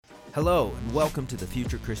Hello, and welcome to the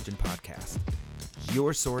Future Christian Podcast,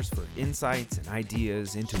 your source for insights and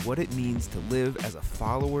ideas into what it means to live as a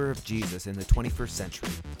follower of Jesus in the 21st century.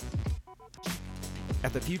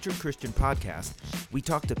 At the Future Christian Podcast, we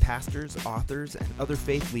talk to pastors, authors, and other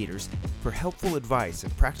faith leaders for helpful advice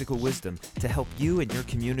and practical wisdom to help you and your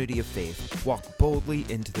community of faith walk boldly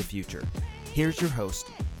into the future. Here's your host,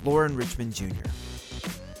 Lauren Richmond Jr.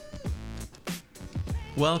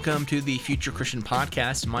 Welcome to the Future Christian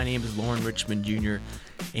Podcast. My name is Lauren Richmond Jr.,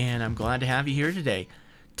 and I'm glad to have you here today.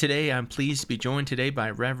 Today, I'm pleased to be joined today by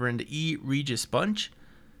Reverend E. Regis Bunch.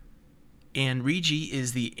 And Regi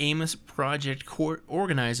is the Amos Project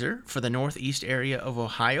organizer for the Northeast area of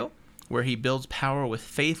Ohio, where he builds power with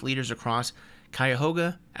faith leaders across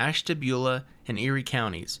Cuyahoga, Ashtabula, and Erie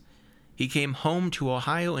counties. He came home to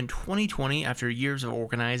Ohio in 2020 after years of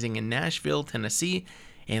organizing in Nashville, Tennessee,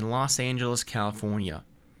 and Los Angeles, California.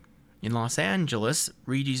 In Los Angeles,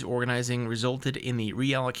 Regi's organizing resulted in the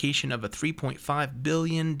reallocation of a $3.5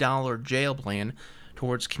 billion jail plan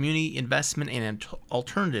towards community investment and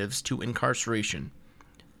alternatives to incarceration.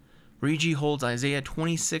 Regi holds Isaiah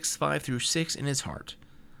 26:5-6 in his heart.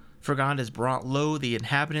 For God has brought low the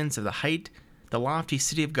inhabitants of the height, the lofty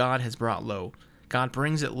city of God has brought low. God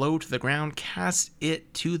brings it low to the ground, casts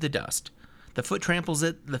it to the dust. The foot tramples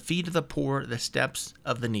it, the feet of the poor, the steps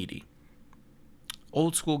of the needy.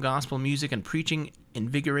 Old school gospel music and preaching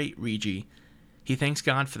invigorate Regi. He thanks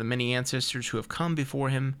God for the many ancestors who have come before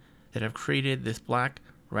him that have created this black,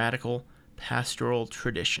 radical, pastoral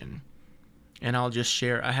tradition. And I'll just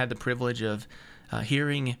share, I had the privilege of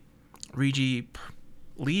hearing Regi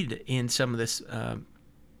lead in some of this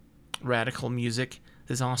radical music,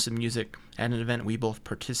 this awesome music, at an event we both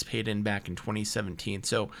participated in back in 2017.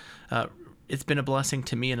 So it's been a blessing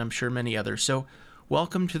to me, and I'm sure many others. So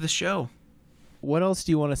welcome to the show. What else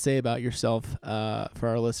do you want to say about yourself for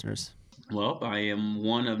our listeners? Well, I am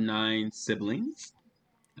one of 9 siblings.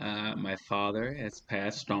 My father has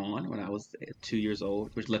passed on when I was 2 years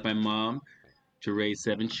old, which left my mom to raise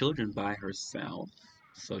 7 children by herself.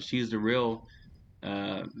 So she's the real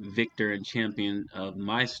victor and champion of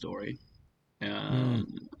my story.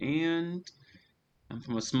 And I'm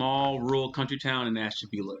from a small rural country town in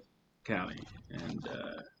Ashtabula County.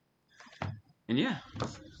 And yeah, a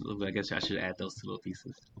little bit, I guess I should add those 2 little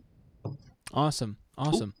pieces. Awesome.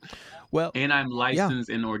 Ooh. Well, And I'm licensed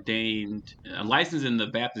and ordained. I'm licensed in the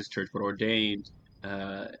Baptist church, but ordained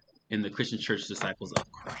in the Christian Church Disciples of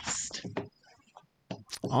Christ.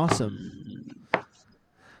 Awesome.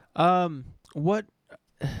 What?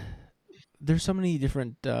 There's so many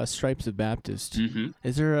different stripes of Baptist. Mm-hmm.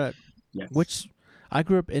 Is there Yes. which? I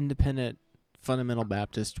grew up independent, fundamental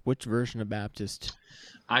Baptist. Which version of Baptist?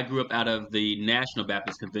 I grew up out of the National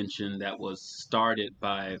Baptist Convention that was started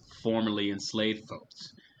by formerly enslaved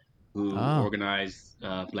folks who organized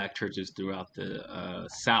black churches throughout the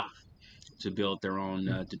South to build their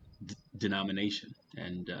own denomination.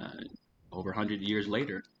 And over 100 years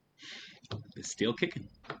later, it's still kicking.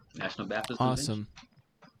 National Baptist Convention.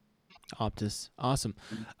 Awesome.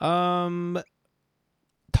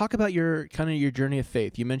 Talk about your journey of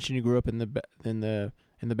faith. You mentioned you grew up in the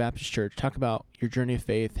Baptist church. Talk about your journey of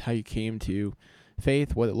faith, how you came to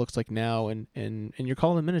faith, what it looks like now, and your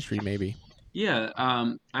call in ministry, maybe. Yeah,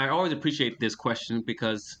 I always appreciate this question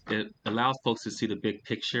because it allows folks to see the big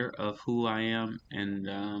picture of who I am, and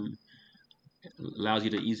it allows you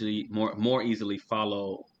to more easily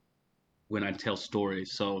follow when I tell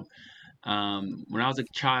stories. So when I was a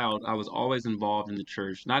child, I was always involved in the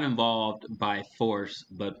church, not involved by force,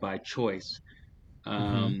 but by choice.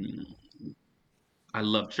 I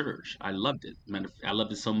loved church. I loved it. I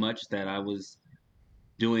loved it so much that I was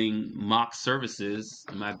doing mock services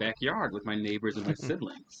in my backyard with my neighbors and my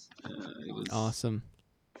siblings. It was Awesome.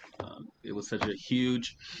 It was such a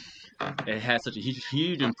huge. It had such a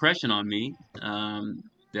huge impression on me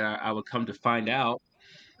that I would come to find out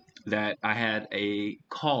that I had a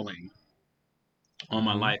calling on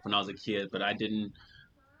my life when I was a kid, but I didn't.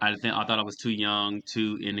 I thought I was too young,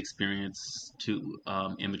 too inexperienced, too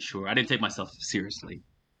immature. I didn't take myself seriously,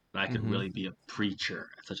 but I could really be a preacher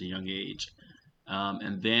at such a young age.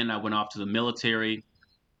 And then I went off to the military,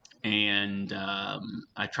 and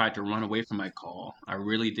I tried to run away from my call. I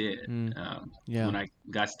really did. When I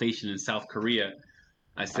got stationed in South Korea,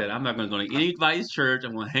 I said, I'm not going to go to anybody's church.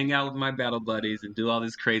 I'm going to hang out with my battle buddies and do all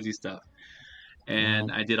this crazy stuff.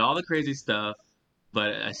 And I did all the crazy stuff,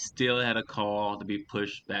 but I still had a call to be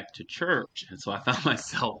pushed back to church. And so I found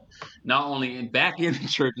myself not only back in the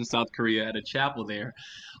church in South Korea at a chapel there,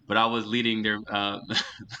 but I was leading their,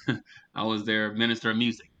 I was their minister of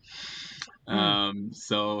music.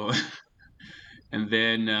 So And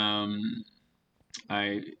then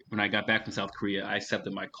when I got back from South Korea, I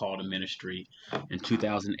accepted my call to ministry in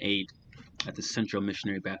 2008 at the Central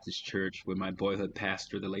Missionary Baptist Church, where my boyhood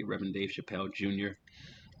pastor, the late Reverend Dave Chappelle Jr.,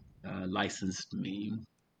 licensed me.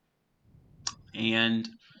 And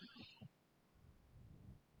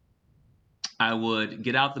I would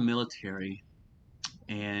get out the military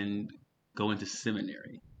and go into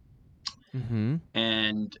seminary. Mm-hmm.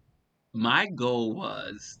 And my goal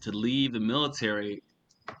was to leave the military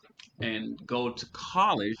and go to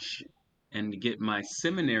college and get my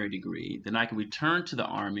seminary degree. Then I could return to the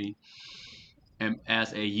Army and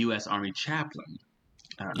as a U.S. Army chaplain,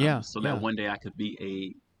 Yeah. so that Yeah. one day I could be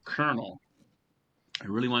a colonel. I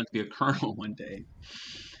really wanted to be a colonel one day.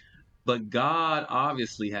 But God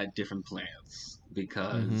obviously had different plans Mm-hmm.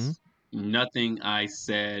 because nothing I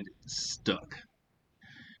said stuck.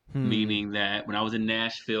 Hmm. Meaning that when I was in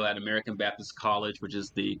Nashville at American Baptist College, which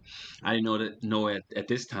is I didn't know at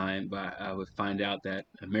this time, but I would find out that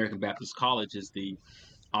American Baptist College is the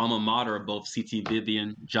alma mater of both C.T.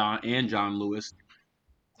 Vivian, John Lewis,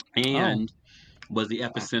 Oh. and was the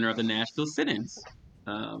epicenter of the Nashville sit-ins.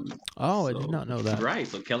 Um, Oh, I did so not know that. right,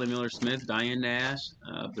 so Kelly Miller Smith, Diane Nash,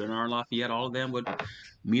 Bernard Lafayette, all of them would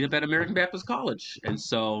meet up at American Baptist College, and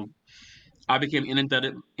so I became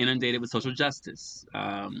inundated with social justice,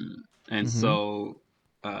 and Mm-hmm. so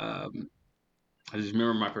I just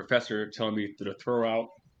remember my professor telling me to throw out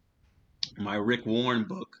my Rick Warren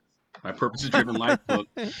book, my Purpose Driven Life book,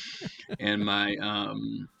 and my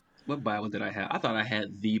what Bible did I have? I thought I had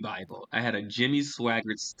the Bible. I had a Jimmy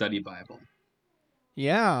Swaggart study Bible.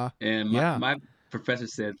 Yeah. And Yeah. my professor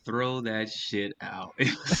said, throw that shit out.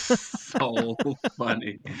 It was so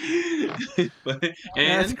funny. but,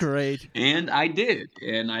 That's and great. and I did.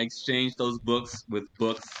 And I exchanged those books with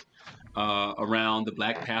books around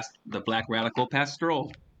the black radical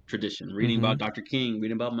pastoral tradition, reading Mm-hmm. about Dr. King,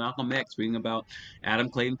 reading about Malcolm X, reading about Adam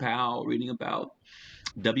Clayton Powell, reading about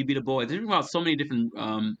W.B. Du Bois, reading about so many different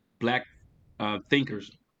black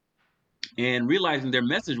thinkers, and realizing their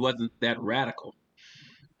message wasn't that radical.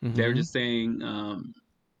 They're Mm-hmm. just saying,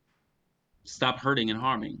 stop hurting and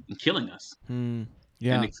harming and killing us Hmm.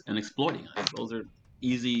 Yeah. and exploiting us. Those are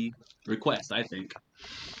easy requests, I think.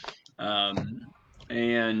 Um,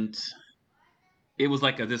 and it was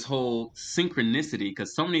like this whole synchronicity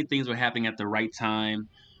because so many things were happening at the right time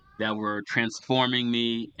that were transforming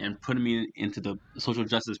me and putting me into the social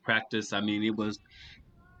justice practice. I mean, it was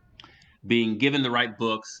being given the right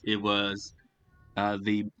books. It was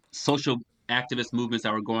the social activist movements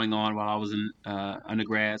that were going on while I was in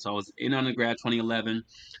undergrad. So I was in undergrad 2011.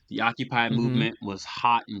 The Occupy Mm-hmm. movement was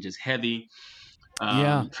hot and just heavy.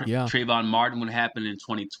 Yeah. Yeah. Trayvon Martin would happen in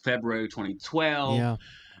February 2012. Yeah.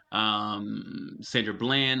 Sandra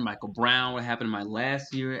Bland, Michael Brown would happen in my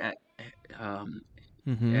last year um,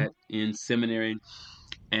 Mm-hmm. in seminary,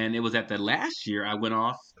 and it was at the last year I went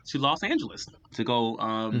off to Los Angeles to go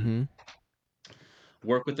Mm-hmm.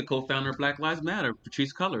 work with the co-founder of Black Lives Matter,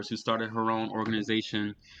 Patrisse Cullors, who started her own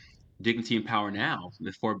organization, Dignity and Power Now,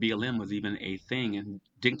 before BLM was even a thing. And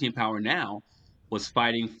Dignity and Power Now was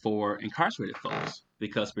fighting for incarcerated folks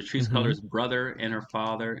because Patrisse Mm-hmm. Cullors' brother and her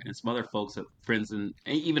father and some other folks, friends, and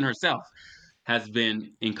even herself has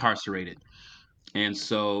been incarcerated. And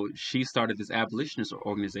so she started this abolitionist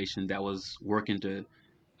organization that was working to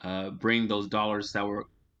bring those dollars that were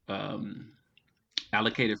um,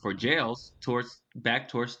 allocated for jails back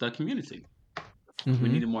towards the community. We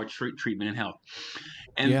Mm-hmm. needed more treatment and help.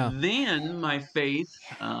 Yeah. And then my faith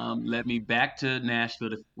led me back to Nashville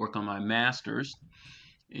to work on my master's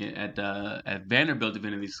at Vanderbilt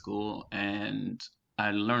Divinity School, and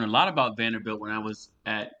I learned a lot about Vanderbilt when I was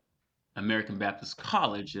at American Baptist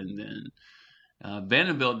College, and then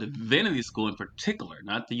Vanderbilt Divinity School in particular,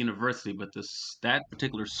 not the university, but that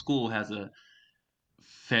particular school has a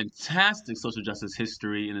fantastic social justice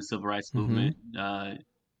history in the civil rights Mm-hmm. movement.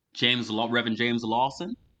 Reverend James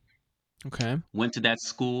Lawson Okay. went to that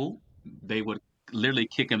school. They would literally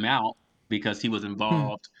kick him out because he was Hmm.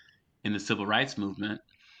 involved in the civil rights movement.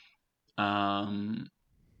 Um,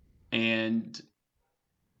 and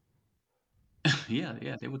yeah,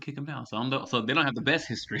 they would kick him out. So they don't have the best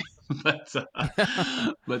history, but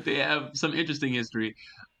but they have some interesting history.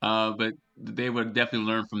 But they would definitely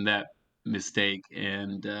learn from that mistake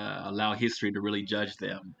and allow history to really judge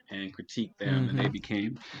them and critique them, and they Mm-hmm.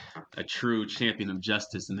 became a true champion of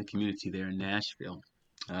justice in the community there in Nashville.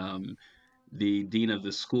 Um, the dean of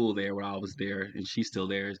the school there where I was there, and she's still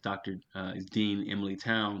there, is Dean Emily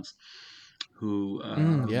Towns, who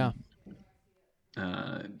Mm, yeah.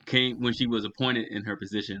 came when she was appointed in her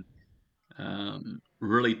position,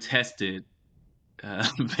 really tested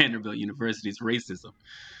Vanderbilt University's racism.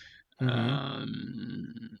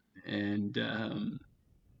 Mm-hmm. And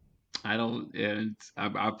I don't, and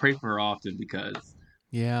I pray for her often because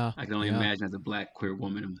Yeah. I can only Yeah. imagine as a black queer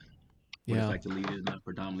woman what it's Yeah. like to lead in a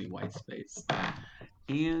predominantly white space.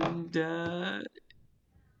 And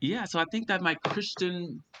yeah, so I think that my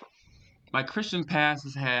Christian past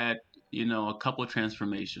has had, a couple of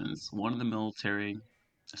transformations. One in the military,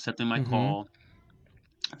 accepting my Mm-hmm. call,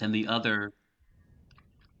 then the other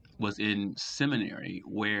was in seminary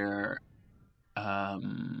where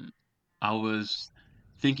um, I was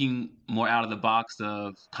thinking more out of the box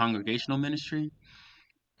of congregational ministry,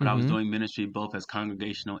 but I was Mm-hmm. doing ministry both as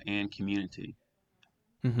congregational and community.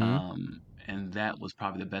 Mm-hmm. And that was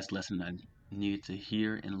probably the best lesson I needed to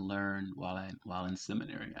hear and learn while in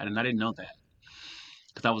seminary. I didn't know that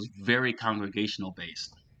because I was very congregational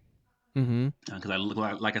based. Mm-hmm.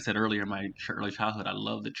 Because like I said earlier, in my early childhood, I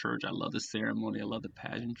love the church, I love the ceremony, I love the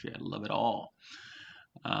pageantry, I love it all.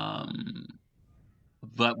 Um,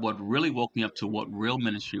 but what really woke me up to what real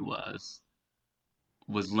ministry was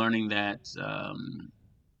learning that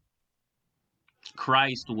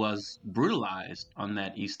Christ was brutalized on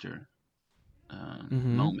that Easter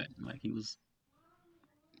Mm-hmm. moment. Like he was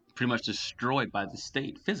pretty much destroyed by the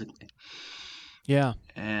state physically. Yeah.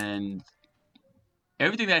 And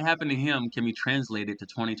everything that happened to him can be translated to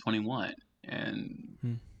 2021. And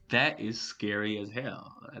Mm. that is scary as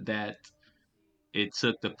hell. That it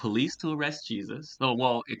took the police to arrest Jesus. Oh,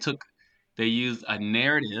 well, they used a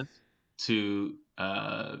narrative to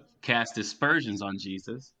cast aspersions on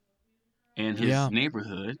Jesus and his Yeah.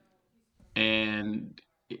 neighborhood. And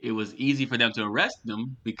it was easy for them to arrest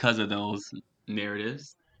him because of those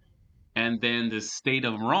narratives. And then the state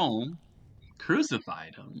of Rome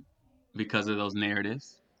crucified him because of those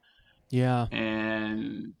narratives. Yeah.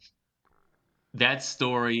 And that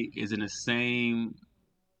story is in the same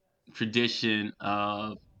tradition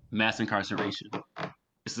of mass incarceration.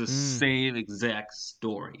 It's the Mm. same exact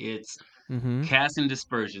story. It's Mm-hmm. casting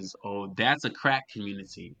dispersions. Oh, that's a crack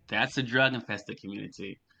community. That's a drug infested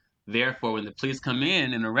community. Therefore, when the police come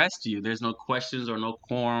in and arrest you, there's no questions or no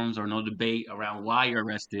quorums or no debate around why you're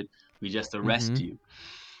arrested. We just arrest Mm-hmm. you.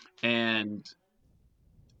 And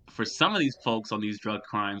for some of these folks on these drug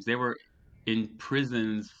crimes, they were in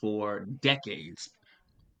prisons for decades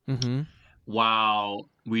Mm-hmm. while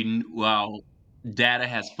data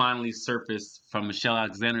has finally surfaced from Michelle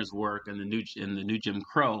Alexander's work in the new Jim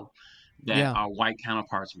Crow that Yeah. our white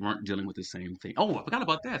counterparts weren't dealing with the same thing. Oh, I forgot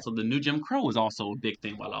about that. So the new Jim Crow was also a big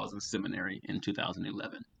thing while I was in seminary in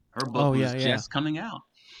 2011. Her book Oh was yeah. Yeah. just coming out,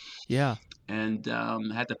 Yeah. and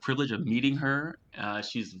had the privilege of meeting her.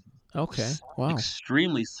 She's Okay. Wow.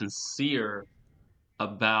 extremely sincere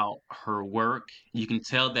about her work. You can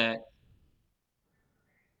tell that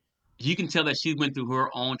she went through her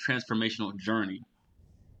own transformational journey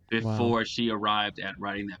Wow. before she arrived at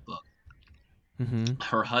writing that book. Mm-hmm.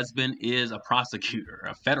 Her husband is a prosecutor,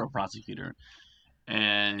 a federal prosecutor,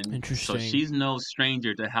 and so Interesting. she's no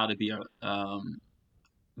stranger to how to be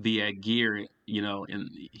a gear,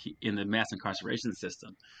 in the mass incarceration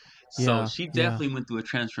system. So Yeah. she Yeah. definitely went through a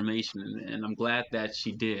transformation, and I'm glad that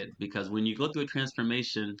she did because when you go through a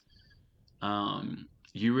transformation,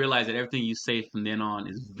 you realize that everything you say from then on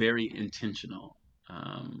is very intentional.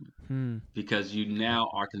 Hmm. Because you now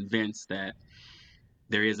are convinced that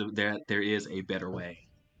there is a better way,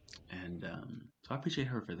 and so I appreciate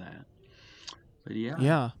her for that. But yeah,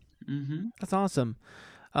 Yeah. mm-hmm, That's awesome.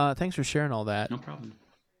 Thanks for sharing all that. no problem.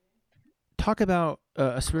 Talk about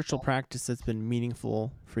a spiritual practice that's been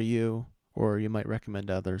meaningful for you, or you might recommend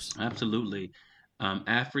to others. Absolutely,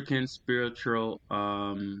 African spiritual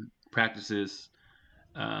practices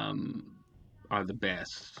um, are the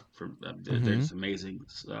best. They're Mm-hmm. just amazing.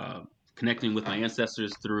 Connecting with my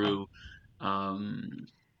ancestors through um,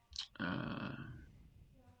 uh,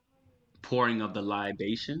 pouring of the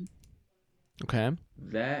libation. Okay.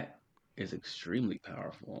 That is extremely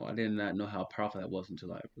powerful. I did not know how powerful that was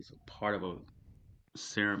until I was a part of a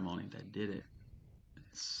ceremony that did it.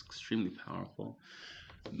 It's extremely powerful.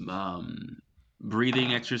 Um,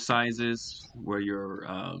 Breathing exercises where you're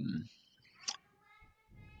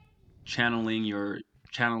channeling your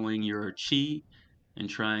channeling your chi and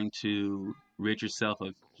trying to rid yourself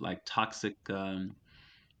of like toxic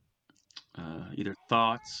either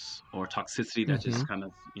thoughts or toxicity that Mm-hmm. just kind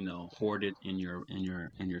of hoarded in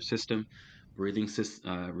your system. Breathing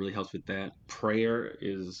really helps with that. Prayer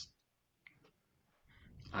is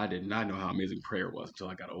I did not know how amazing prayer was until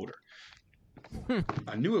I got older. Hmm.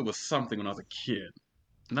 I knew it was something when I was a kid.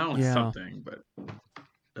 Not only Yeah. something, but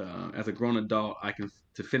as a grown adult, I can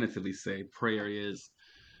definitively say prayer is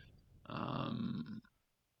um,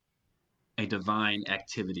 a divine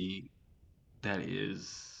activity that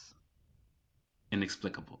is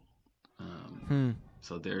inexplicable. Um, Hmm.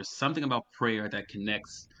 so there's something about prayer that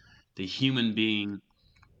connects the human being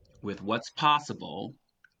with what's possible,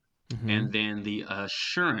 Mm-hmm. and then the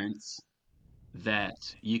assurance that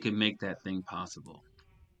you can make that thing possible.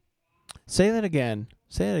 Say that again.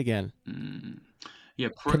 Say it again. Mm. Yeah,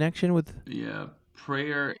 Connection with. yeah,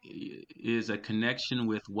 prayer is a connection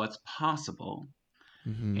with what's possible,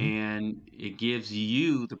 Mm-hmm. and it gives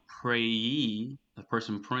you, the prayee, the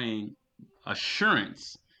person praying,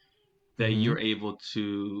 assurance that Mm-hmm. you're able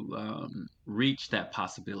to reach that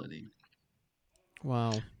possibility.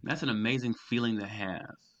 Wow. That's an amazing feeling to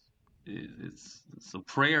have. So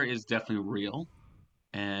prayer is definitely real,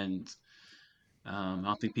 and I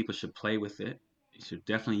don't think people should play with it. You should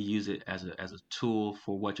definitely use it as a tool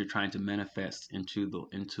for what you're trying to manifest into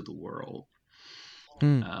the world.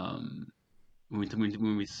 Hmm. Um,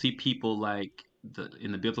 when we see people like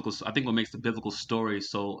in the biblical, I think what makes the biblical story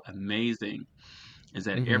so amazing is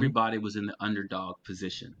that Mm-hmm. everybody was in the underdog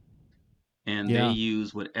position, and they Yeah.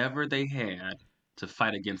 used whatever they had to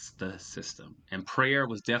fight against the system. And prayer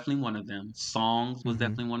was definitely one of them. Songs was Mm-hmm.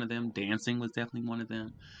 definitely one of them. Dancing was definitely one of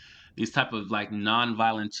them. These type of like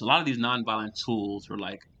nonviolent, a lot of these nonviolent tools were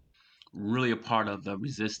like really a part of the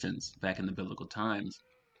resistance back in the biblical times.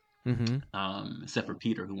 Mm-hmm. Except for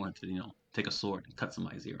Peter, who wanted to, take a sword and cut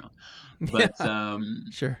somebody's ear off. But Yeah.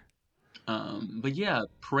 Sure. but yeah,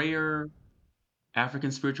 prayer,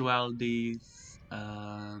 African spiritualities,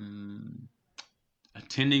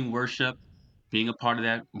 attending worship, being a part of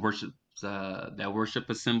that worship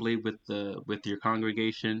assembly with your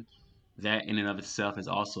congregation, that in and of itself is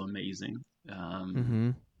also amazing. Um,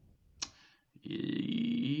 Mm-hmm.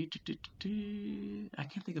 I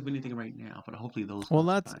can't think of anything right now, but hopefully those Well,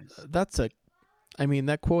 will that's suffice. that's a. I mean,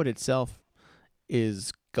 that quote itself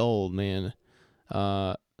is gold, man.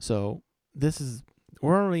 So this is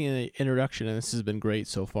we're only in the introduction, and this has been great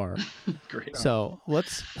so far. Great. So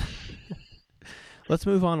let's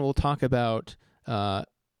move on. We'll talk about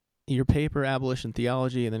your paper, Abolition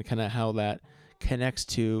Theology, and then kind of how that connects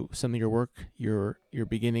to some of your work you're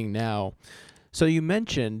beginning now. So you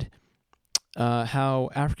mentioned how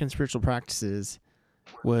African spiritual practices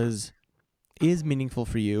is meaningful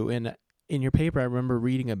for you, and in your paper, I remember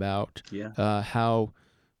reading about Yeah. how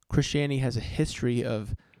Christianity has a history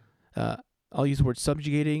of uh, I'll use the word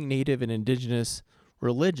subjugating native and indigenous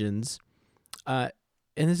religions. And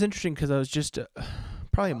it's interesting because I was just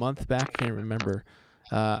probably a month back, I can't remember.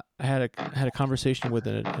 I had a conversation with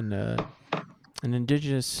an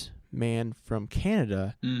indigenous man from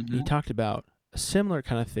Canada, and he Mm-hmm. talked about a similar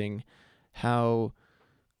kind of thing, how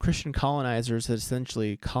Christian colonizers had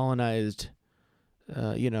essentially colonized,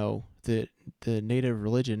 the native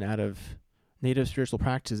religion out of native spiritual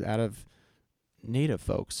practices out of native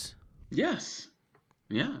folks. Yes.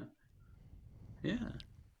 Yeah. Yeah.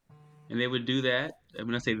 And they would do that. And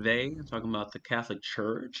when I say they, I'm talking about the Catholic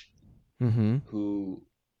Church, Mm-hmm. who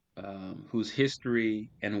whose history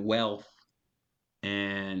and wealth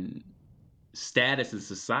and status in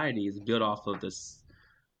society is built off of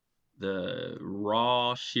the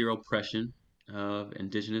raw sheer oppression of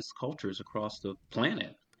indigenous cultures across the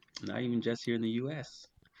planet, not even just here in the US.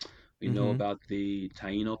 We know Mm-hmm. about the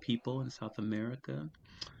Taino people in South America.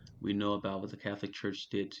 We know about what the Catholic Church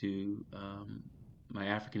did to my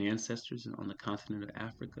African ancestors on the continent of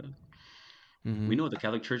Africa. We Mm-hmm. know what the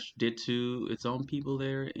Catholic Church did to its own people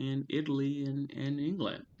there in Italy and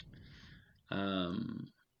England. Um,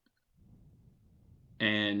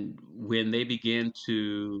 and when they began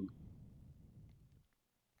to,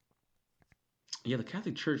 yeah, the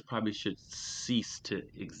Catholic Church probably should cease to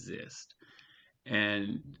exist.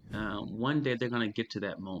 And one day they're going to get to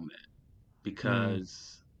that moment Mm-hmm.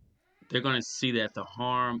 because they're going to see that the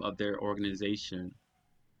harm of their organization,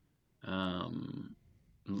 um,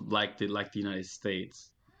 like the United States,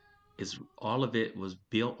 is all of it was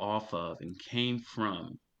built off of and came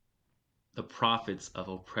from the profits of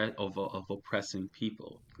oppressing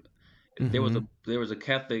people. Mm-hmm. There was a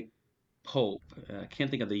Catholic pope. I can't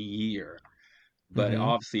think of the year, but Mm-hmm.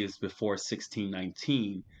 obviously it's before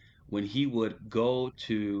 1619 when he would go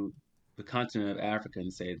to the continent of Africa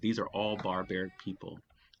and say, "These are all barbaric people.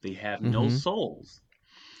 They have no Mm-hmm. souls."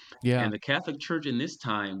 Yeah. And the Catholic Church in this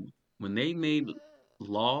time, when they made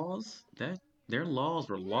laws, that their laws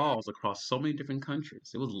were laws across so many different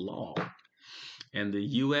countries. It was law. And the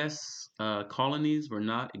U.S. Colonies were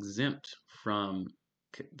not exempt from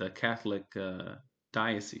the Catholic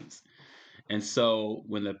diocese. And so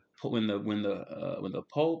when the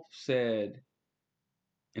Pope said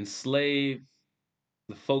enslave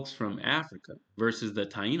the folks from Africa versus the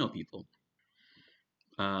Taino people,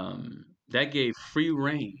 that gave free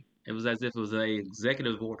reign. It was as if it was a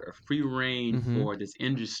executive order, free reign Mm-hmm. for this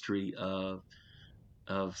industry of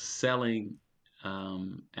selling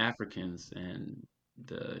Africans and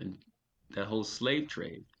the that whole slave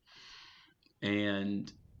trade.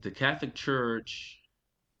 And the Catholic Church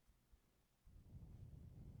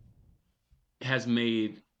has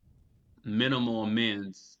made minimal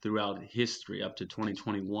amends throughout history up to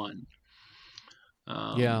 2021.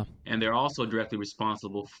 Yeah. And they're also directly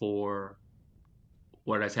responsible for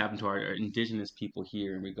what has happened to our indigenous people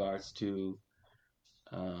here in regards to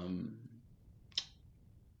um,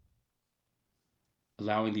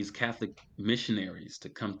 allowing these Catholic missionaries to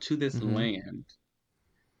come to this Mm-hmm. land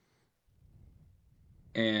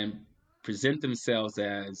and present themselves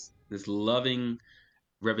as this loving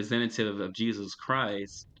representative of Jesus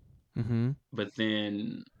Christ, Mm-hmm. but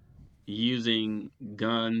then using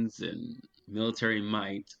guns and military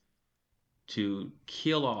might to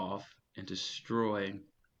kill off and destroy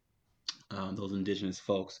those indigenous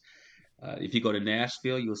folks. If you go to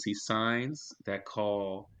Nashville, you'll see signs that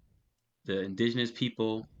call the indigenous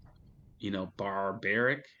people,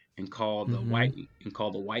 barbaric, and Mm-hmm.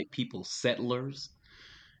 call the white people settlers.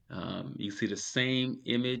 You see the same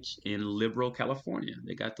image in liberal California.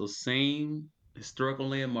 They got those same historical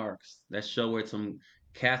landmarks that show where some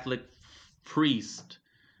Catholic priest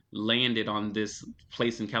landed on this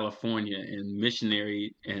place in California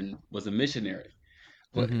and was a missionary.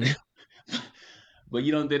 But Mm-hmm. but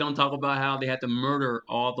they don't talk about how they had to murder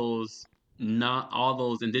not all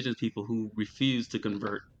those indigenous people who refused to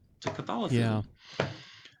convert to Yeah. Catholicism.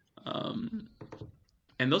 Um,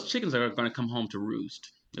 and those chickens are going to come home to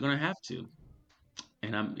roost. They're going to have to.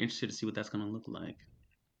 And I'm interested to see what that's going to look like.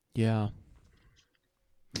 Yeah.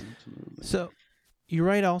 Absolutely. So you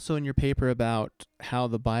write also in your paper about how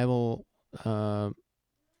the Bible uh,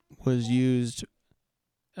 was used,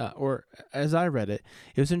 or as I read it,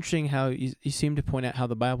 it was interesting how you seem to point out how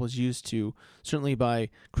the Bible was used to, certainly by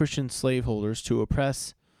Christian slaveholders, to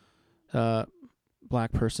oppress uh,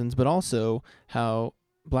 black persons, but also how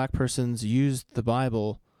black persons used the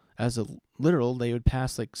Bible as a literal. They would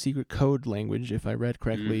pass like secret code language, if I read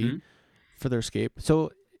correctly, Mm-hmm. for their escape.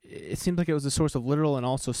 So it seemed like it was a source of literal and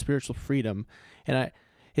also spiritual freedom, and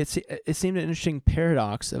it seemed an interesting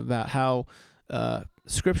paradox about how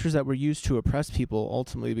scriptures that were used to oppress people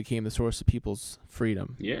ultimately became the source of people's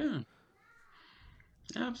freedom. Yeah,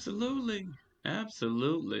 absolutely.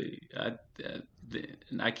 Absolutely.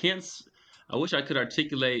 I can't, I wish I could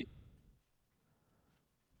articulate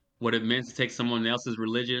what it meant to take someone else's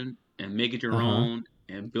religion and make it Uh your huh. own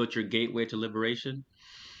and build your gateway to liberation.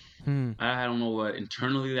 Hmm. I don't know what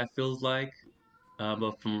internally that feels like,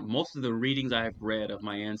 but from most of the readings I've read of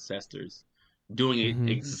my ancestors doing Mm-hmm.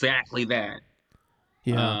 exactly that,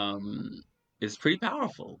 Yeah. um, it's pretty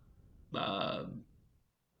powerful. Uh,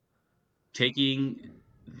 taking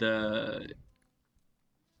the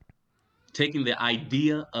taking the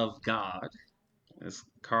idea of God,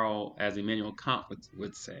 as Immanuel Kant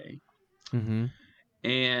would say, Mm-hmm.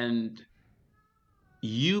 and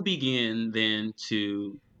you begin then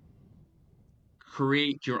to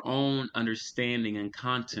create your own understanding and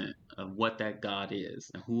content of what that God is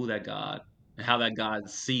and who that God and how that God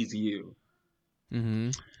sees you. Mm-hmm.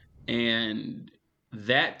 And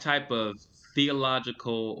that type of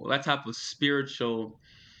spiritual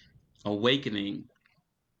awakening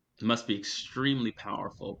must be extremely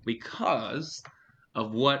powerful because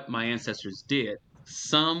of what my ancestors did.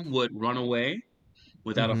 Some would run away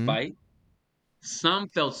without a Mm-hmm. fight. Some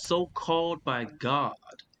felt so called by God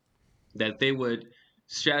that they would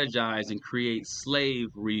strategize and create slave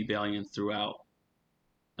rebellions throughout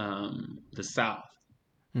the South.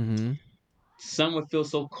 Mm-hmm. Some would feel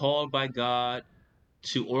so called by God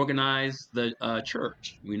to organize the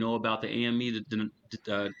church. We know about the AME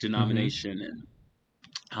Mm-hmm. denomination and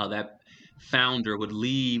how that founder would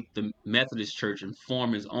leave the Methodist Church and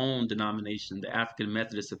form his own denomination, the African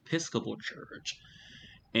Methodist Episcopal Church.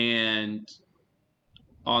 And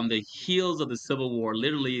on the heels of the Civil War,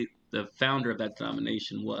 literally the founder of that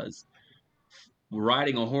denomination was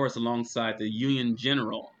riding a horse alongside the Union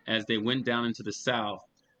general as they went down into the South.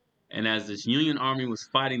 And as this Union army was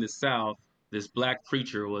fighting the South, this black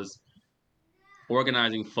preacher was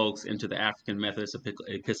organizing folks into the African Methodist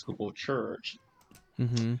Episcopal Church.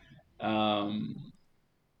 Mm-hmm. Um,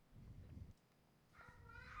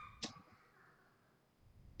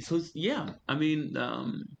 yeah, I mean,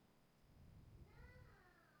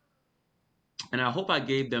 and I hope I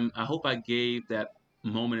gave that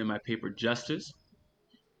moment in my paper justice.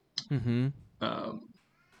 Mm-hmm. Um,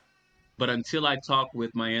 But until I talked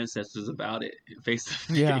with my ancestors about it face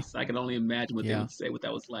to Yeah. face, I can only imagine what they Yeah. would say, what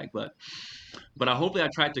that was like. But hopefully I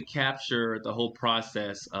tried to capture the whole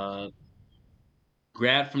process of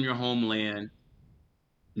grabbed from your homeland.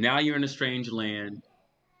 Now you're in a strange land.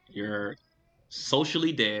 You're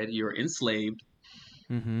socially dead. You're enslaved.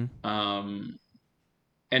 Mm-hmm. Um,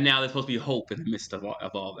 and now there's supposed to be hope in the midst of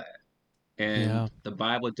all that. And Yeah. the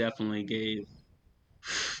Bible definitely gave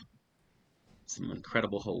some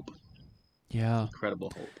incredible hope. Yeah.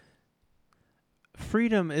 Incredible hope.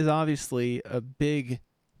 Freedom is obviously a big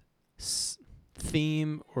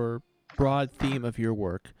theme or broad theme of your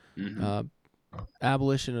work. Hmm.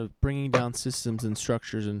 Abolition of bringing down systems and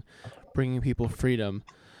structures and bringing people freedom.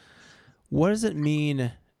 What does it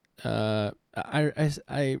mean? I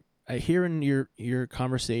hear in your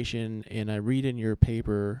conversation and I read in your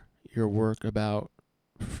paper your work about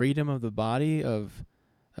freedom of the body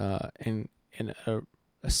and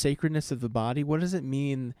a sacredness of the body. What does it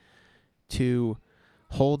mean to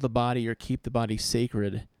hold the body or keep the body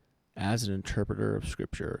sacred as an interpreter of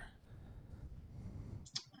Scripture?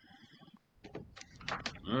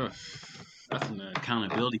 Ugh, that's an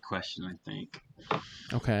accountability question, I think.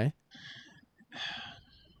 Okay.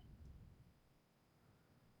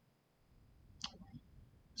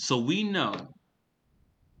 So we know,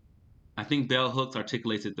 I think Bell Hooks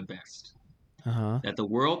articulates it the best, Uh-huh. that the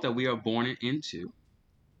world that we are born into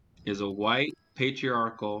is a white,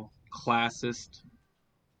 patriarchal, classist,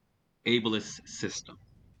 ableist system.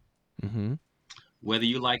 Mm-hmm. Whether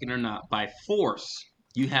you like it or not, by force,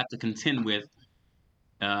 you have to contend with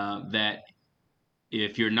that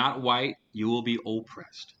if you're not white, you will be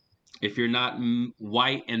oppressed. If you're not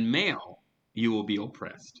white and male, you will be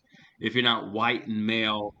oppressed. If you're not white and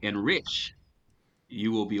male and rich,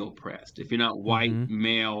 you will be oppressed. If you're not white, Mm-hmm.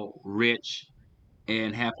 male, rich,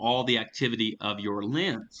 and have all the activity of your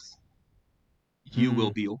limbs, you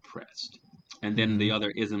will be oppressed. And then Mm-hmm. the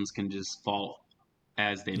other isms can just fall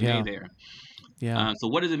as they may Yeah. there. Yeah. So,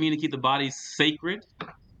 what does it mean to keep the body sacred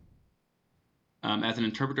as an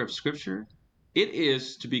interpreter of Scripture? It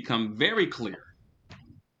is to become very clear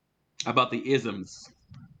about the isms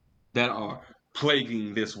that are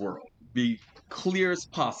plaguing this world. Be clear as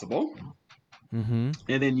possible, Mm-hmm.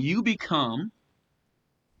 and then you become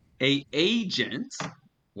a agent.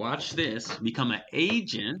 Watch this. Become an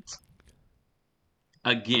agent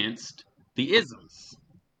against the isms.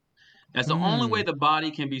 That's the only way Mm. the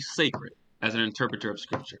body can be sacred as an interpreter of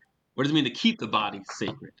Scripture. What does it mean to keep the body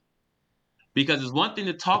sacred? Because it's one thing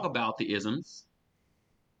to talk about the isms,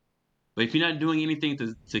 but if you're not doing anything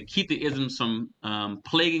to keep the isms from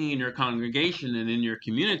plaguing in your congregation and in your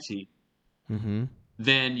community, Mm-hmm.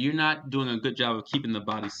 then you're not doing a good job of keeping the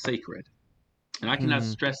body sacred. And I cannot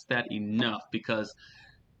Mm. stress that enough because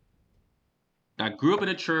I grew up in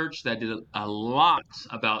a church that did a lot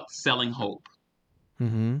about selling hope,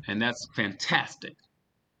 Mm-hmm. and that's fantastic.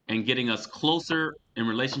 And getting us closer in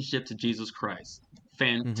relationship to Jesus Christ.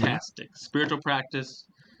 Mm-hmm. Fantastic. Spiritual practice,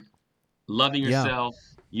 loving Yeah. yourself,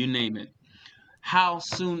 you name it. How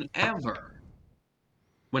soon ever,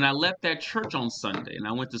 when I left that church on Sunday and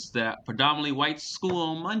I went to that predominantly white school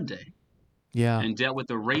on Monday Yeah. and dealt with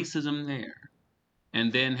the racism there,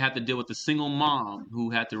 and then had to deal with the single mom who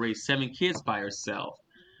had to raise 7 kids by herself,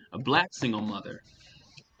 a black single mother,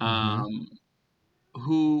 Mm-hmm. um,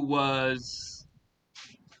 who was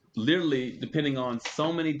literally depending on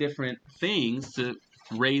so many different things to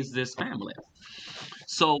raise this family.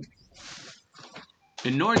 So,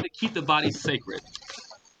 in order to keep the body sacred,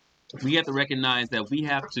 we have to recognize that we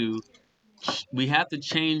have to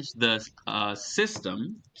change the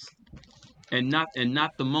system and not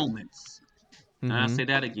the moments. And I'll Mm-hmm. say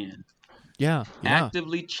that again. Yeah. Yeah.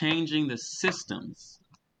 Actively changing the systems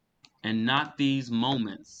and not these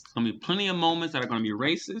moments. There's gonna be plenty of moments that are gonna be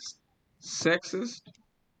racist, sexist,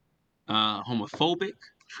 homophobic,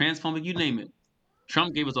 transphobic, you name it.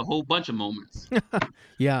 Trump gave us a whole bunch of moments.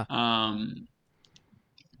 Yeah. Um,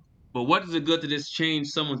 but what is it good to just change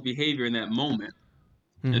someone's behavior in that moment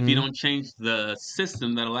if you Mm-hmm. don't change the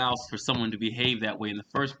system that allows for someone to behave that way in the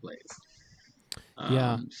first place?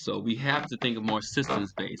 Yeah. So we have to think of more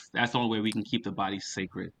systems based. That's the only way we can keep the body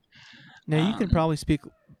sacred. Now you can Um, probably speak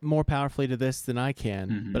more powerfully to this than I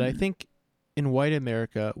can, but I mhm, think in white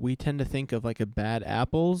America we tend to think of like a bad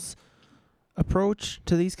apples approach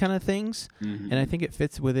to these kind of things, and I mhm, think it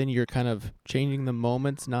fits within your kind of changing the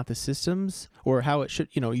moments, not the systems, or how it should.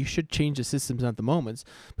 You should change the systems, not the moments.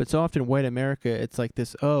 But so often white America, it's like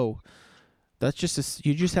this. Oh, that's just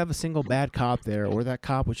you just have a single bad cop there, or that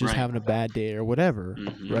cop was just right. having a bad day, or whatever,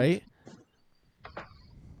 Mhm, right?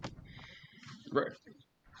 right.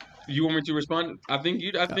 You want me to respond? I think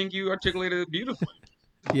Uh, you articulated it beautifully.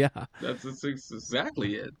 yeah, That's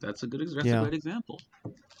exactly it. That's a yeah, great example.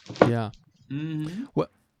 yeah. Hmm. Well,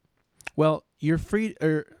 well, your free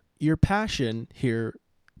or your passion here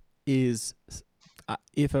is,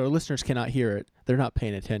 if our listeners cannot hear it, they're not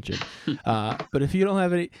paying attention. But if you don't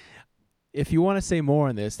have any, if you want to say more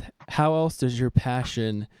on this, how else does your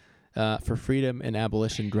passion for freedom and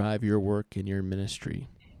abolition drive your work in your ministry?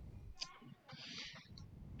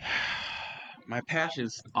 My passion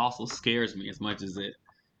also scares me as much as it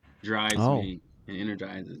drives Oh, me and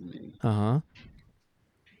energizes me, uh huh.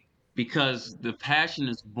 because the passion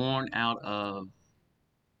is born out of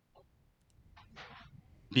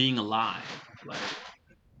being alive. Like,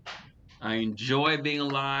 I enjoy being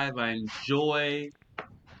alive. I enjoy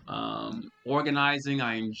organizing.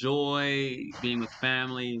 I enjoy being with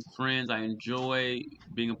family, friends. I enjoy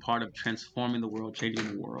being a part of transforming the world,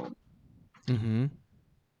 changing the world. Mm-hmm.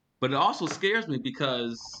 But it also scares me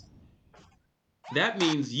because that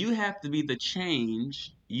means you have to be the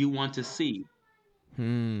change you want to see.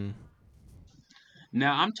 Hmm.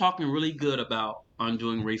 Now, I'm talking really good about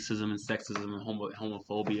undoing racism and sexism and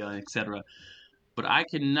homophobia, etc. But I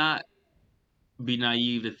cannot be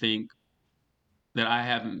naive to think that I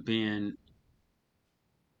haven't been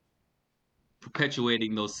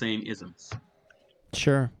perpetuating those same isms.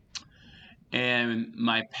 Sure. And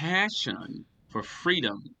my passion for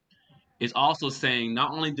freedom is also saying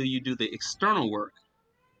not only do you do the external work,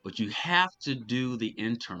 but you have to do the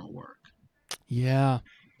internal work, Yeah.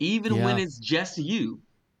 even when Yeah. it's just you.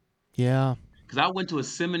 Yeah. Because I went to a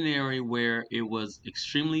seminary where it was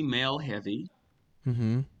extremely male heavy.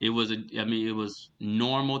 Mm-hmm. It was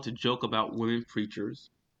normal to joke about women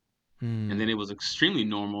preachers, and Hmm. then it was extremely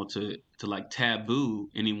normal to like taboo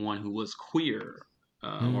anyone who was queer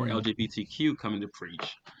or Hmm. LGBTQ coming to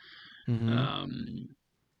preach. Mm-hmm. Um,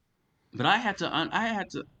 but I had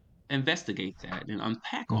to investigate that and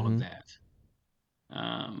unpack all of Mm-hmm. that.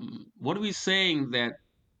 What are we saying that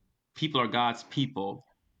people are God's people?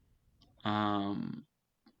 Um,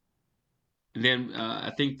 then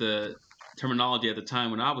I think the terminology at the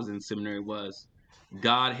time when I was in seminary was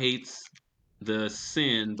God hates the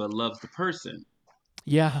sin but loves the person.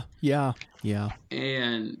 Yeah. Yeah. Yeah.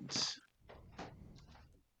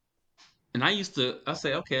 And I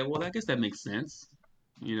say, okay, well, I guess that makes sense,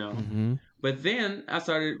 you know. Mm-hmm. But then I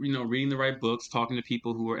started, reading the right books, talking to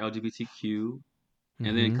people who are LGBTQ,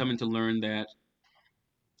 and then Mm-hmm. coming to learn that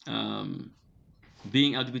um,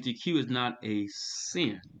 being LGBTQ is not a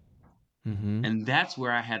sin. Mm-hmm. And that's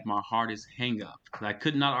where I had my hardest hang up. I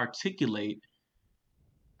could not articulate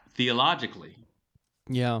theologically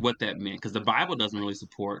Yeah. what that meant because the Bible doesn't Right.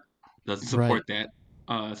 support that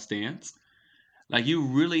stance. Like, you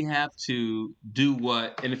really have to do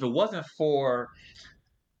what, and if it wasn't for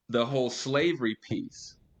the whole slavery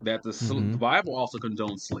piece, that the Mm-hmm. Bible also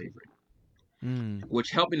condones slavery, Mm.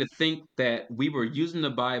 which helped me to think that we were using the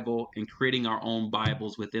Bible and creating our own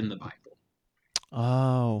Bibles within the Bible.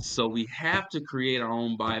 Oh. So we have to create our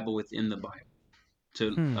own Bible within the Bible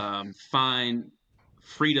to Hmm. find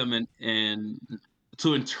freedom and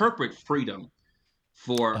to interpret freedom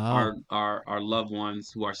for Oh. our loved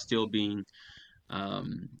ones who are still being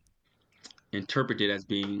um, interpreted as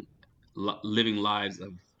being living lives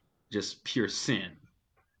of just pure sin.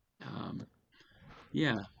 Um,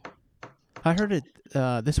 yeah. I heard it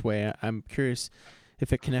this way. I'm curious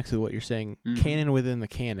if it connects with what you're saying. Hmm. Canon within the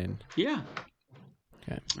canon. Yeah.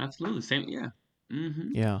 Okay. Absolutely. Same. Yeah. Hmm.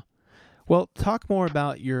 Yeah. Well, talk more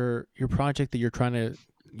about your project that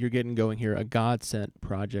you're getting going here, a God sent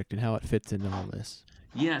project, and how it fits into all this.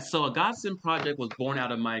 Yeah. So a Godsend project was born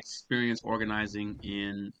out of my experience organizing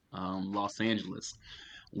in Los Angeles,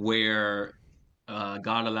 where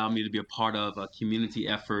God allowed me to be a part of a community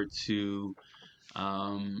effort to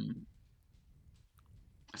um,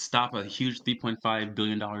 stop a huge $3.5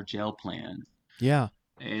 billion jail plan. Yeah.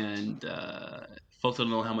 And folks don't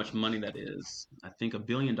know how much money that is. I think $1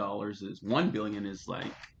 billion is $1 billion is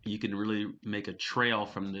like you can really make a trail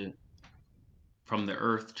from the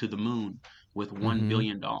earth to the moon with Mm-hmm. $1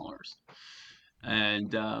 billion.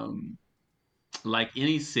 And like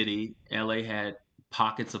any city, LA had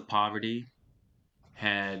pockets of poverty,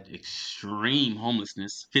 had extreme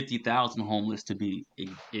homelessness, 50,000 homeless to be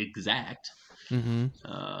exact. Mm-hmm.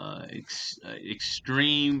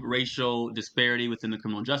 Extreme racial disparity within the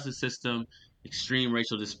criminal justice system, extreme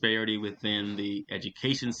racial disparity within the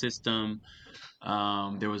education system.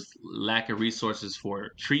 There was lack of resources for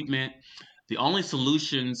treatment. The only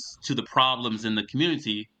solutions to the problems in the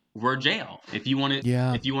community were jail. If you wanted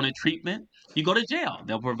Yeah. if you wanted treatment, you go to jail.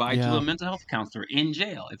 They'll provide you Yeah. a mental health counselor in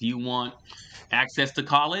jail. If you want access to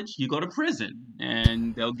college, you go to prison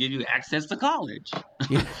and they'll give you access to college.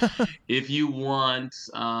 Yeah. If you want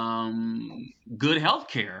good health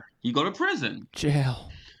care, you go to prison.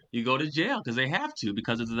 Jail. You go to jail because they have to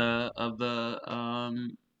because of the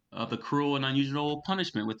cruel and unusual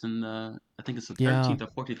punishment within the, I think it's the Yeah. 13th or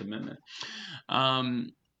 14th Amendment.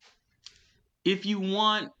 Um, if you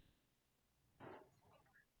want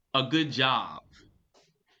a good job,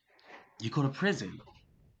 you go to prison.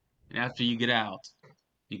 And after you get out,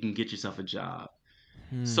 you can get yourself a job.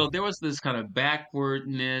 Hmm. So there was this kind of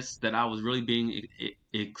backwardness that I was really being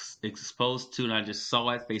exposed to, and I just saw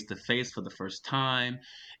it face to face for the first time.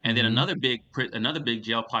 And then Mm-hmm. another big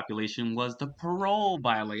jail population was the parole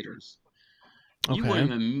violators. You Okay.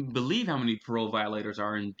 wouldn't even believe how many parole violators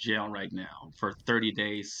are in jail right now for 30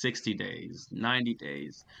 days, 60 days, 90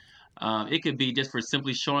 days. It could be just for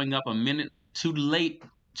simply showing up a minute too late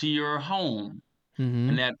to your home, Mm-hmm.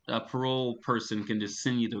 and that parole person can just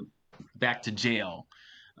send you back to jail.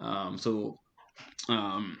 So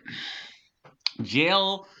um,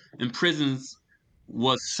 jail and prisons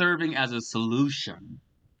was serving as a solution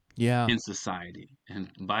Yeah. in society, and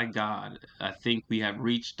by God, I think we have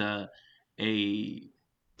reached a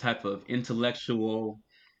type of intellectual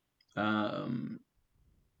um,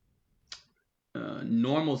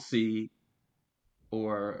 normalcy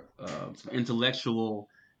or some intellectual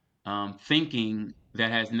thinking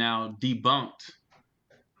that has now debunked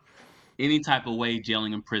any type of way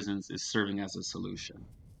jailing and prisons is serving as a solution.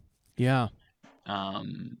 Yeah.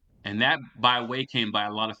 And that, by way, came by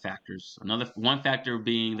a lot of factors. One factor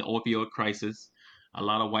being the opioid crisis. A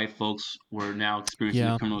lot of white folks were now experiencing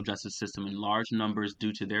the Yeah. criminal justice system in large numbers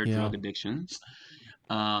due to their Yeah. drug addictions.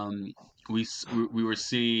 Um, we were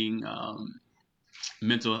seeing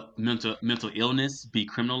mental illness be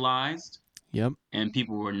criminalized, Yep. and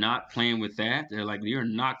people were not playing with that. They're like, "You're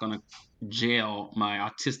not going to jail my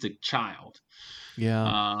autistic child,"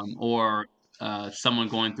 Yeah. or someone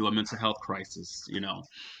going through a mental health crisis.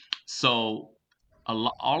 So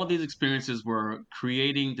all of these experiences were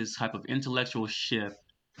creating this type of intellectual shift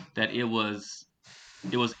that it was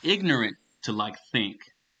ignorant to like think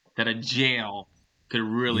that a jail could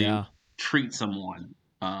really Yeah. treat someone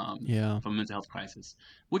Yeah. from a mental health crisis,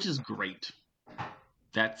 which is great.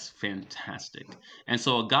 That's fantastic. And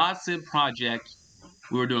so a God sent project.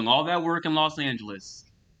 We were doing all that work in Los Angeles,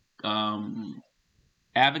 um,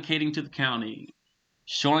 advocating to the county,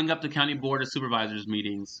 showing up to county board of supervisors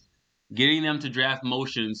meetings, getting them to draft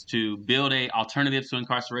motions to build a alternatives to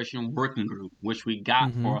incarceration working group, which we got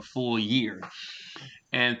Mm-hmm. for a full year.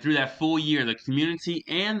 And through that full year, the community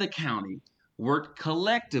and the county worked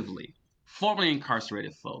collectively. Formerly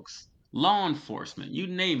incarcerated folks, law enforcement, you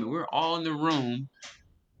name it, we're all in the room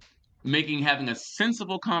having a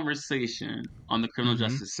sensible conversation on the criminal Mm-hmm.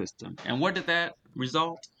 justice system. And what did that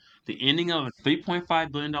result? The ending of a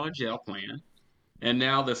 $3.5 billion jail plan, and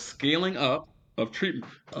now the scaling up of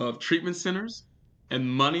treatment centers and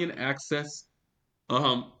money and access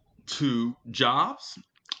to jobs,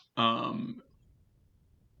 um,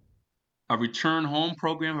 a return home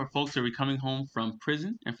program for folks that are coming home from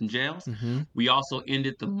prison and from jails. Mm-hmm. We also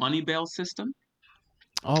ended the money bail system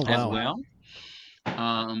Oh as wow. well,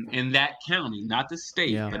 in that county, not the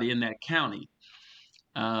state, Yeah. but in that county.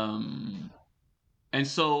 Um, and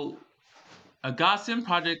so a Godsend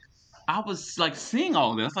project, I was like seeing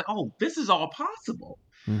all of this, like, oh, this is all possible.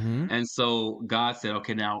 Mm-hmm. And so God said,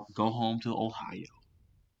 okay, now go home to Ohio,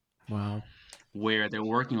 Wow. where they're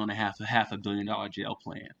working on a half a billion-dollar jail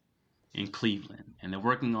plan in Cleveland, and they're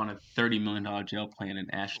working on a $30 million jail plan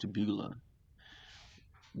in Ashtabula.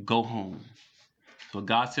 Go home. So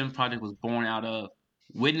God Sent Project was born out of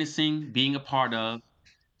witnessing, being a part of,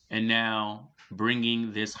 and now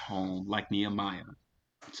bringing this home, like Nehemiah,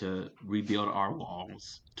 to rebuild our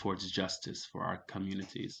walls towards justice for our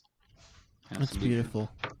communities. That's Absolutely. beautiful.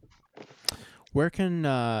 Where can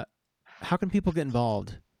how can people get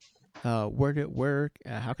involved? How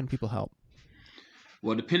can people help?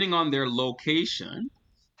 Well, depending on their location,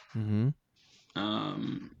 Mm-hmm.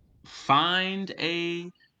 um, find a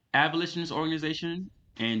abolitionist organization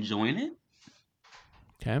and join it.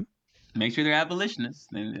 Okay. Make sure they're abolitionists,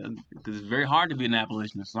 because it's very hard to be an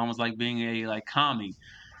abolitionist. It's almost like being a commie.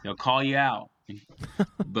 They'll call you out,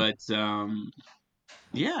 but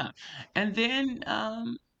yeah, and then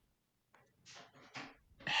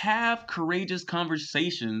have courageous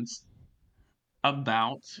conversations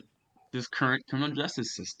about this current criminal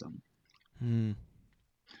justice system. Mm.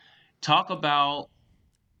 Talk about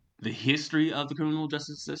the history of the criminal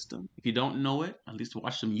justice system. If you don't know it, at least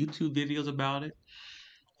watch some YouTube videos about it.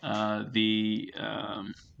 Uh, the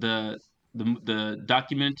um, the the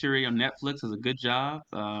documentary on Netflix does a good job.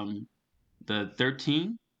 The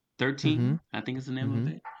 13, Mm-hmm. I think is the name of Mm-hmm.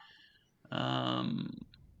 it. Um,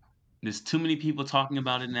 there's too many people talking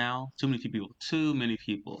about it now. Too many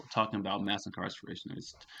people talking about mass incarceration.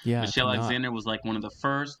 Yeah, to Michelle not. Alexander was like one of the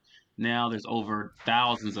first. Now there's over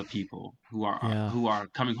thousands of people Yeah. who are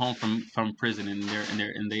coming home from prison,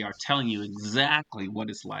 and they are telling you exactly what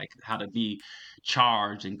it's like, how to be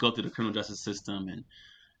charged and go through the criminal justice system,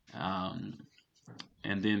 um,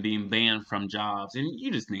 and then being banned from jobs, and you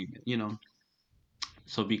just name it, you know.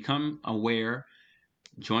 So become aware,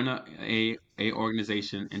 join a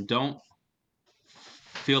organization, and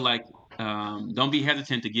feel like don't be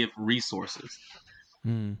hesitant to give resources,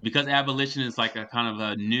 Mm. because abolition is like a kind of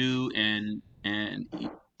a new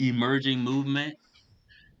emerging movement.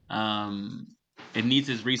 um, it needs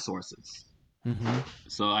its resources. Mm-hmm.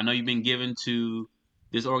 So I know you've been given to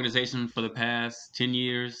this organization for the past 10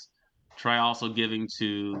 years. Try also giving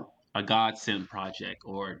to a God Sent Project,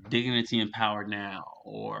 or Dignity Empowered Now,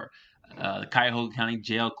 or the Cuyahoga County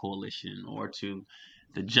Jail Coalition, or to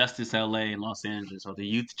the Justice LA in Los Angeles, or the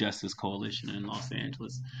Youth Justice Coalition in Los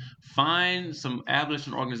Angeles. Find some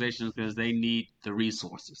abolition organizations because they need the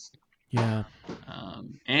resources. Yeah.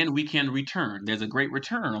 And we can return. There's a great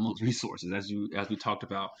return on those resources, as we talked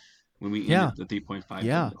about when we Yeah. ended the $3.5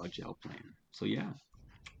 Yeah. billion jail plan. So yeah.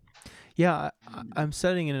 Yeah. I'm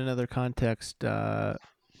studying in another context,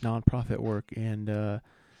 nonprofit work, and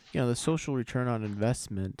the social return on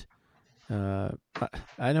investment.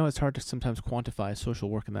 I know it's hard to sometimes quantify social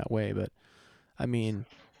work in that way, but I mean,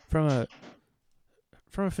 from a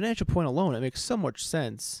financial point alone, it makes so much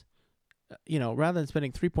sense. Rather than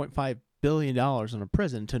spending $3.5 billion on a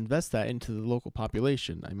prison, to invest that into the local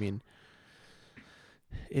population. I mean,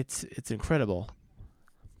 it's incredible.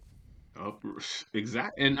 Oh,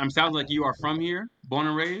 exactly. And sounds like you are from here, born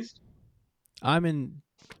and raised. I'm in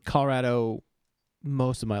Colorado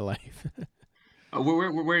most of my life.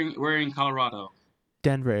 We're in Colorado.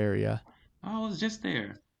 Denver area. Oh, I was just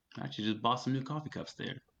there. I actually just bought some new coffee cups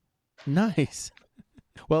there. Nice.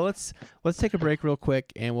 Well, let's take a break real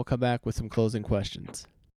quick, and we'll come back with some closing questions.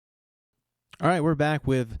 All right, we're back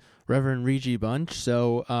with Reverend Regi Bunch.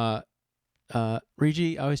 So,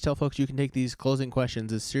 Regi, I always tell folks you can take these closing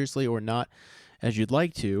questions as seriously or not as you'd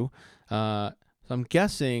like to. So I'm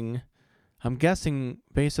guessing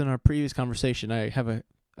based on our previous conversation, I have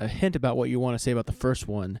a hint about what you want to say about the first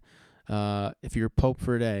one. If you're Pope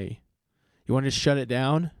for a day, you want to just shut it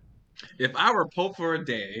down? If I were Pope for a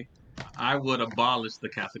day, I would abolish the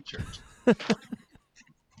Catholic Church.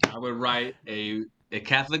 I would write a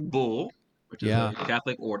Catholic bull, which is a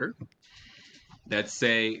Catholic order, that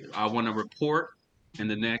say I want to report in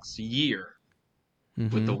the next year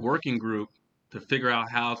with the working group to figure out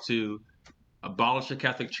how to abolish the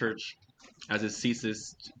Catholic Church as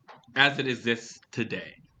it exists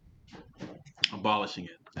today. Abolishing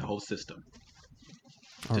it, the whole system.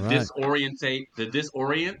 All to right. disorient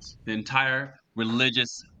the entire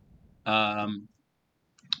religious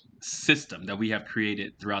system that we have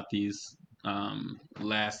created throughout these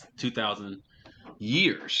last 2,000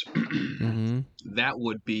 years. That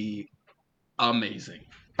would be amazing.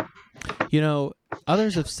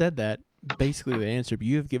 Others have said that basically the answer, but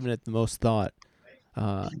you have given it the most thought.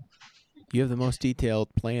 You have the most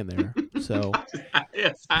detailed plan there. So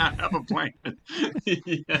yes, I have a plan.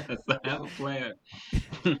 Yes, I have a plan.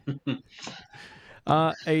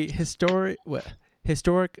 A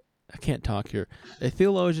historic, I can't talk here. A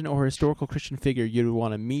theologian or historical Christian figure you'd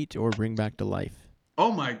want to meet or bring back to life.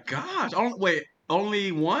 Oh my gosh! Wait,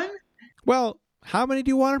 only one? Well, how many do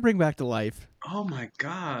you want to bring back to life? Oh my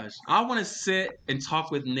gosh! I want to sit and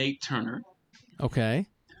talk with Nate Turner. Okay.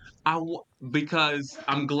 Because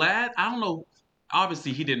I'm glad. I don't know.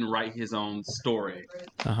 Obviously, he didn't write his own story.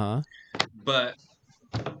 But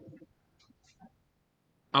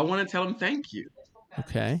I want to tell him thank you.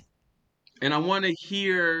 Okay. And I want to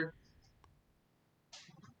hear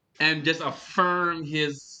and just affirm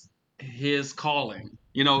his calling.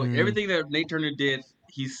 Everything that Nate Turner did,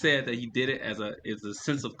 he said that he did it as a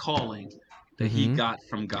sense of calling that he got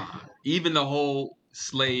from God. Even the whole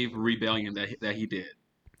slave rebellion that he did.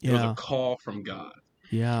 It was a call from God.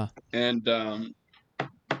 Yeah. And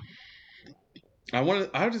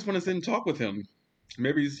I just want to sit and talk with him.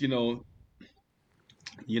 Maybe he's, sit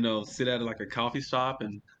at like a coffee shop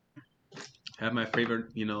and have my favorite,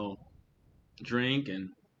 drink, and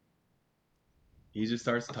he just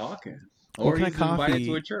starts talking. Or What kind he's of coffee invited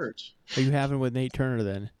to a church. are you having with Nate Turner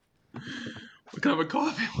then? What kind of a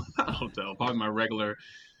coffee? I don't know. Probably my regular.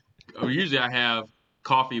 Usually I have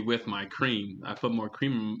coffee with my cream. I put more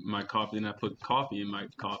cream in my coffee than I put coffee in my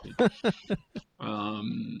coffee.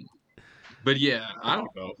 But yeah, I don't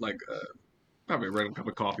know. Like probably a regular cup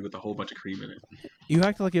of coffee with a whole bunch of cream in it. You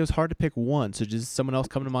acted like it was hard to pick one. So does someone else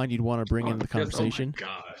come to mind you'd want to bring into the conversation? Oh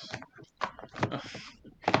my gosh.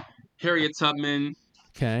 Harriet Tubman.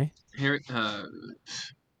 Okay.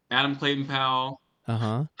 Adam Clayton Powell.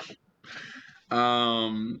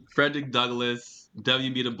 Frederick Douglass.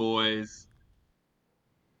 W.B. Du Bois.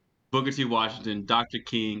 Booker T. Washington. Dr.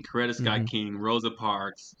 King. Coretta Scott King. Rosa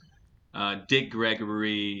Parks. Dick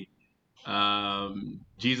Gregory.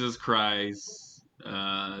 Jesus Christ.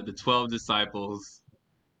 The 12 Disciples.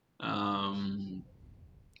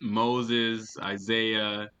 Moses.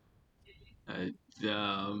 Isaiah.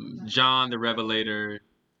 John the Revelator.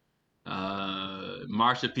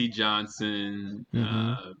 Marsha P. Johnson.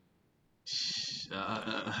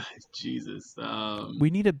 Jesus. We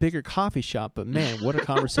need a bigger coffee shop, but man, what a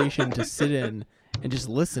conversation to sit in and just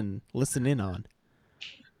listen in on.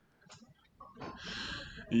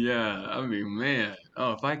 Yeah, I mean, man.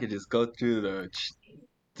 Oh, if I could just go through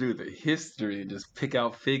the history and just pick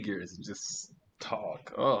out figures and just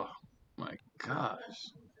talk. Oh my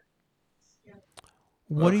gosh.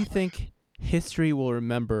 What do you think history will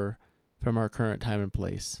remember from our current time and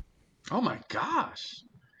place? Oh my gosh.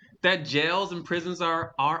 That jails and prisons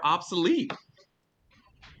are obsolete.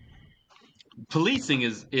 Policing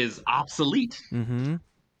is obsolete.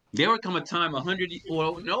 There would come a time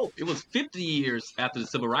 50 years after the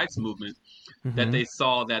Civil Rights Movement that they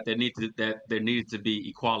saw that there needed to be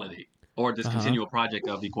equality or this continual project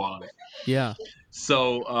of equality. Yeah.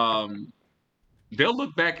 So they'll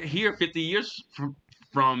look back here 50 years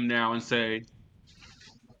from now and say,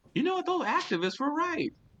 you know what, those activists were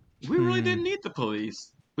right. We really didn't need the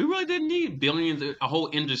police. We really didn't need billions, a whole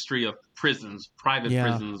industry of prisons, private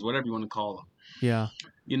prisons, whatever you want to call them. Yeah.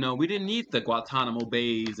 You know, we didn't need the Guantanamo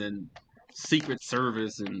Bays and Secret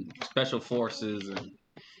Service and Special Forces and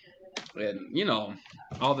you know,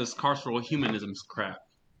 all this carceral humanism crap.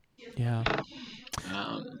 Yeah.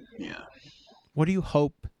 Yeah. What do you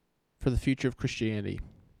hope for the future of Christianity?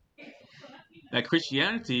 That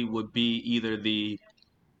Christianity would be either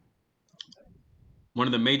one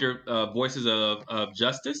of the major voices of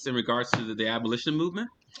justice in regards to the abolition movement,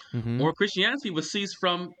 or Christianity would cease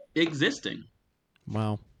from existing.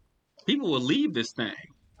 Wow. People will leave this thing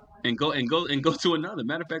and go to another.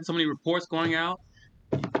 Matter of fact, so many reports going out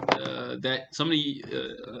that so many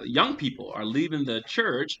young people are leaving the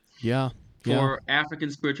church for African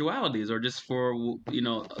spiritualities or just for, you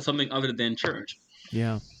know, something other than church.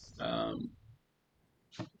 Yeah.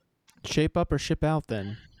 Shape up or ship out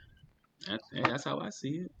then. That's how I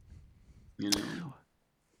see it. You know.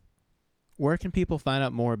 Where can people find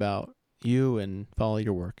out more about you and follow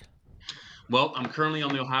your work? Well, I'm currently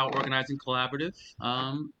on the Ohio Organizing Collaborative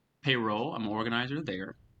payroll. I'm an organizer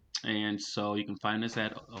there. And so you can find us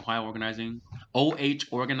at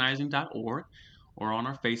ohorganizing.org, or on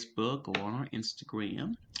our Facebook or on our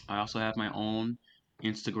Instagram. I also have my own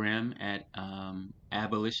Instagram at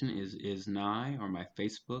Abolition is Nigh, or my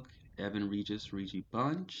Facebook, Evan Regis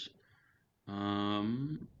Bunch.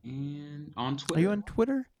 And on Twitter. Are you on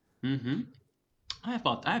Twitter? I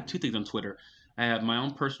have two things on Twitter. I have my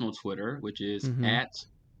own personal Twitter, which is at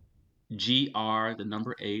GR the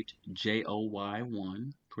number 8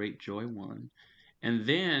 JOY1, Great Joy 1. And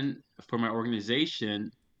then for my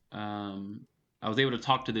organization, I was able to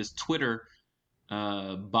talk to this Twitter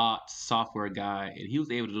bot software guy, and he was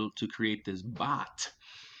able to create this bot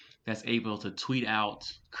that's able to tweet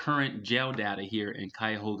out current jail data here in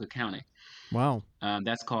Cuyahoga County. Wow.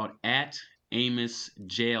 That's called at Amos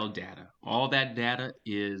Jail Data. All that data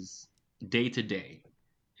is day to day.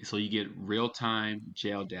 So you get real-time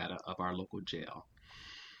jail data of our local jail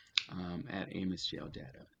at Amos Jail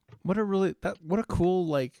Data. What a cool,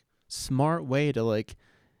 like, smart way to, like,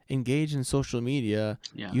 engage in social media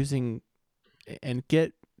using and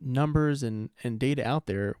get numbers and data out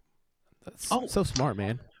there. That's so smart,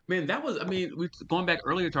 man. Man, going back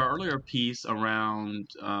earlier to our earlier piece around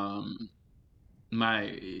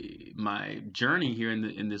my journey here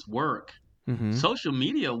in this work. Social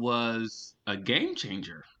media was a game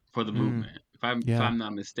changer for the movement. If I'm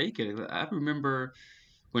not mistaken, I remember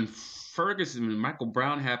when Michael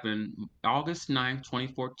Brown happened August 9th,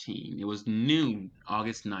 2014. It was noon,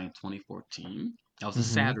 August 9th, 2014. That was a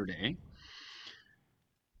Saturday.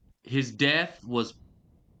 His death was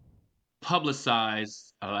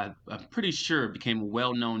publicized. I'm pretty sure it became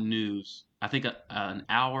well-known news. I think an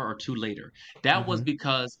hour or two later. That was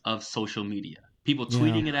because of social media. People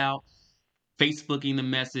tweeting it out. Facebooking the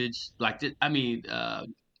message.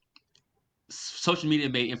 Social media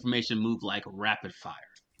made information move like rapid fire.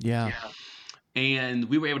 Yeah. And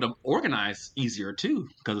we were able to organize easier too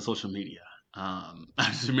because of social media. I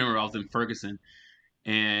just remember I was in Ferguson,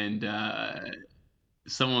 and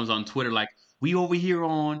someone was on Twitter like, "We over here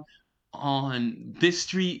on this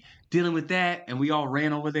street dealing with that," and we all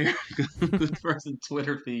ran over there. Good person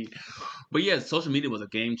Twitter feed. But yeah, social media was a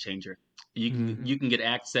game changer. You can get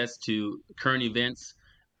access to current events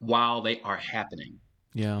while they are happening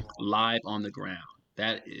Yeah. live on the ground.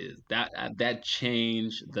 That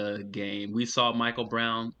changed the game. We saw Michael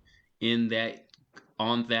Brown in that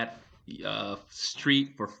on that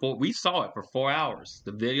street for four. We saw it for 4 hours.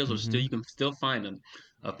 The videos are still, Mm-hmm. you can still find them,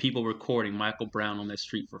 of people recording Michael Brown on that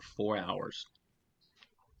street for 4 hours,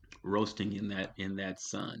 roasting in that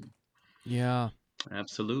sun. Yeah.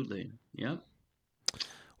 Absolutely. Yep.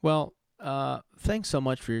 Well, thanks so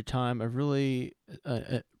much for your time. I really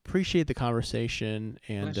appreciate the conversation,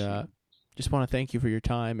 and Bless you. just want to thank you for your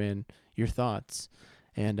time and your thoughts.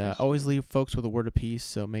 And always leave folks with a word of peace.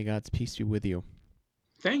 So may God's peace be with you.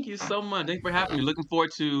 Thank you so much. Thanks for having me. Looking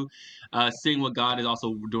forward to seeing what God is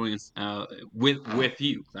also doing with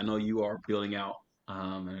you. I know you are building out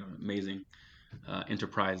an amazing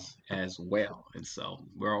enterprise as well, and so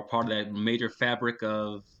we're all part of that major fabric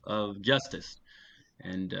of justice,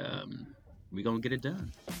 and we're gonna get it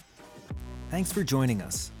done. Thanks for joining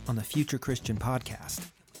us on the Future Christian Podcast.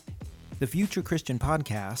 The Future Christian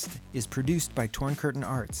Podcast is produced by Torn Curtain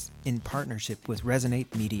Arts in partnership with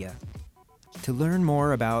Resonate Media. To learn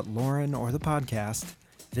more about Lauren or the podcast,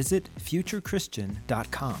 visit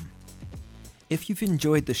futurechristian.com. If you've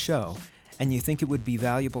enjoyed the show and you think it would be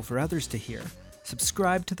valuable for others to hear,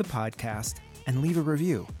 subscribe to the podcast and leave a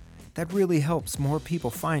review. That really helps more people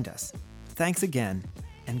find us. Thanks again,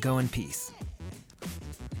 and go in peace.